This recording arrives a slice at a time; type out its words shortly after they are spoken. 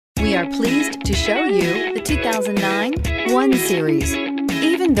We are pleased to show you the 2009 1 Series.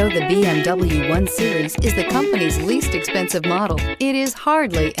 Even though the BMW 1 Series is the company's least expensive model, it is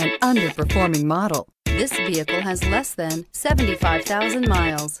hardly an underperforming model. This vehicle has less than 75,000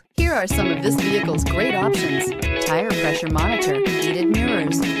 miles. Here are some of this vehicle's great options: tire pressure monitor, heated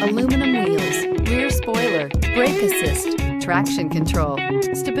mirrors, aluminum wheels, rear spoiler, brake assist, traction control,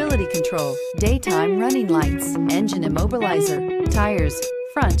 stability control, daytime running lights, engine immobilizer, tires,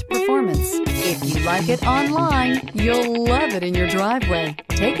 front performance. If you like it online, you'll love it in your driveway.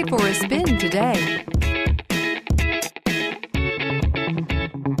 Take it for a spin today.